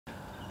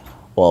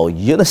Well,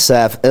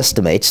 UNICEF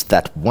estimates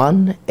that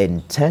 1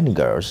 in 10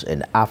 girls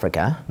in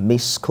Africa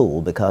miss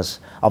school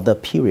because of their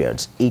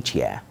periods each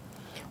year.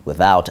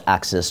 Without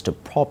access to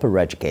proper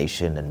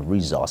education and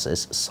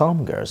resources,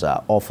 some girls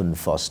are often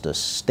forced to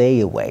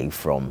stay away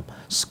from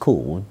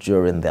school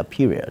during their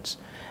periods,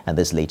 and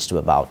this leads to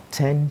about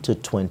 10 to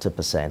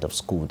 20% of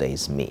school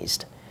days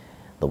missed.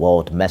 The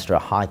World Menstrual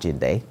Hygiene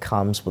Day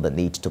comes with a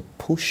need to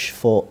push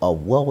for a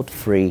world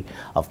free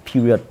of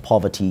period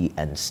poverty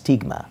and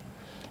stigma.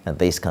 And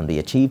this can be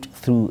achieved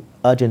through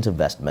urgent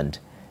investment,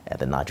 and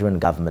the Nigerian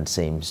government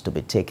seems to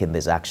be taking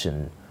this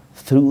action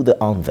through the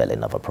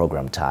unveiling of a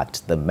program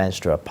tagged the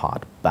Menstrual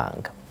Pad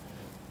Bank.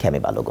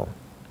 Kemi Balogun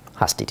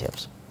has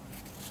details.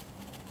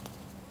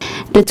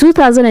 The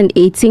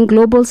 2018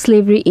 Global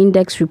Slavery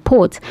Index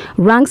report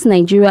ranks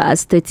Nigeria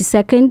as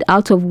 32nd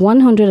out of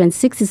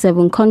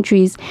 167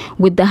 countries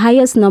with the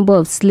highest number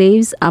of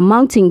slaves,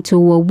 amounting to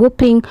a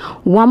whopping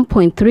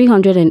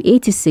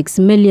 1.386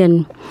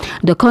 million.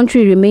 The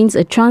country remains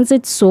a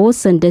transit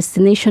source and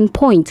destination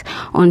point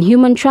on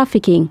human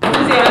trafficking.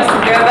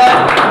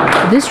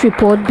 This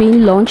report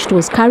being launched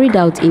was carried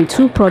out in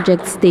 2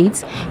 project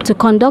states to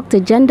conduct a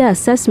gender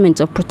assessment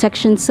of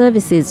protection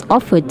services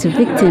offered to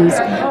victims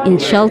in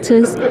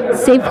shelters,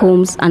 safe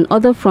homes and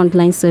other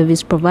frontline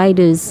service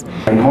providers.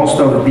 And most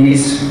of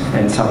these,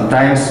 and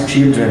sometimes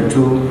children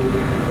too,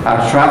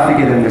 are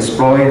trafficked and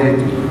exploited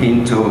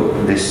into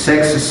the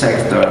sex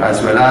sector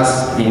as well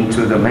as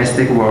into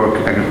domestic work,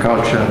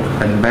 agriculture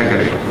and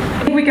beggary. I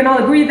think we can all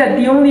agree that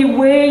the only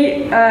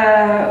way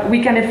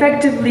we can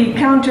effectively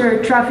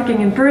counter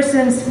trafficking in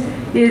persons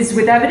is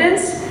with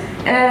evidence,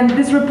 and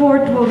this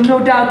report will no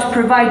doubt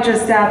provide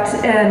just that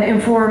and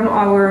inform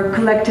our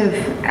collective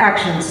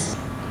actions.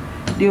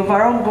 The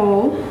overall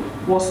goal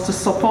was to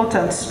support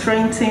and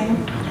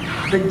strengthen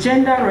the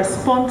gender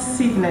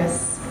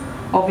responsiveness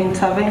of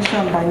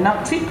intervention by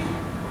NAPTIP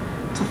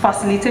to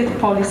facilitate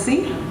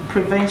policy,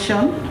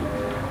 prevention,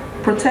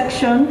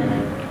 protection,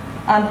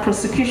 and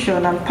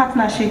prosecution and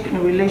partnership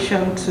in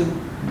relation to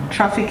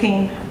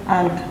trafficking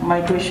and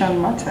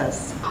migration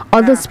matters.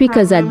 Other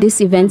speakers at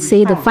this event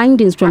say the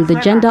findings from the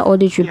gender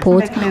audit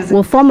report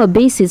will form a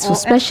basis for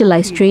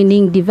specialized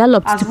training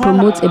developed to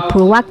promote a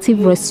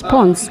proactive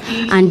response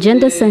and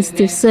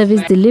gender-sensitive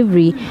service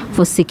delivery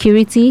for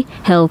security,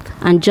 health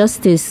and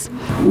justice.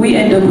 We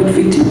end up with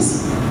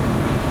victims,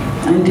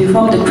 and they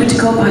form the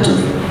critical part of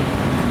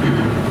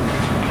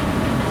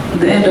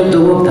the end of the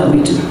work that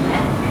we do.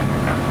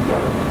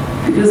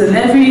 Because in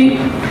every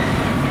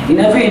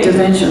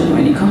intervention,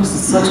 when it comes to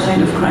such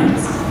kind of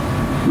crimes,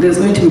 there's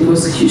going to be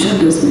prosecution,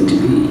 there's going to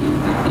be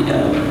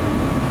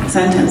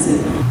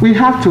sentencing. We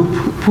have to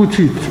put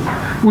it,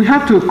 we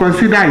have to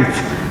consider it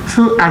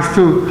so as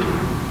to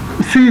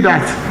see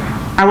that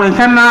our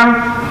internal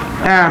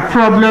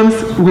problems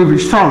will be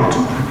solved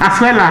as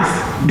well as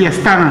the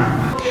external.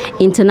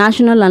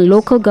 International and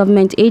local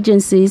government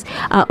agencies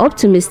are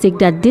optimistic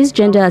that this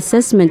gender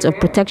assessment of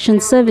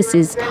protection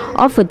services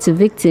offered to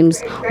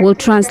victims will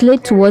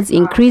translate towards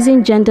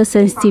increasing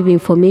gender-sensitive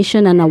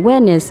information and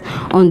awareness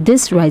on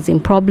this rising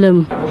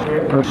problem.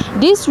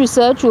 This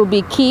research will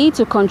be key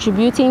to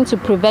contributing to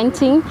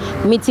preventing,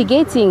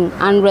 mitigating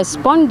and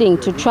responding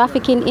to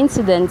trafficking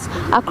incidents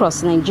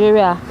across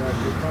Nigeria.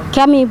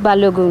 Kemi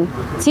Balogun,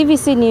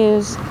 TVC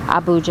News,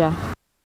 Abuja.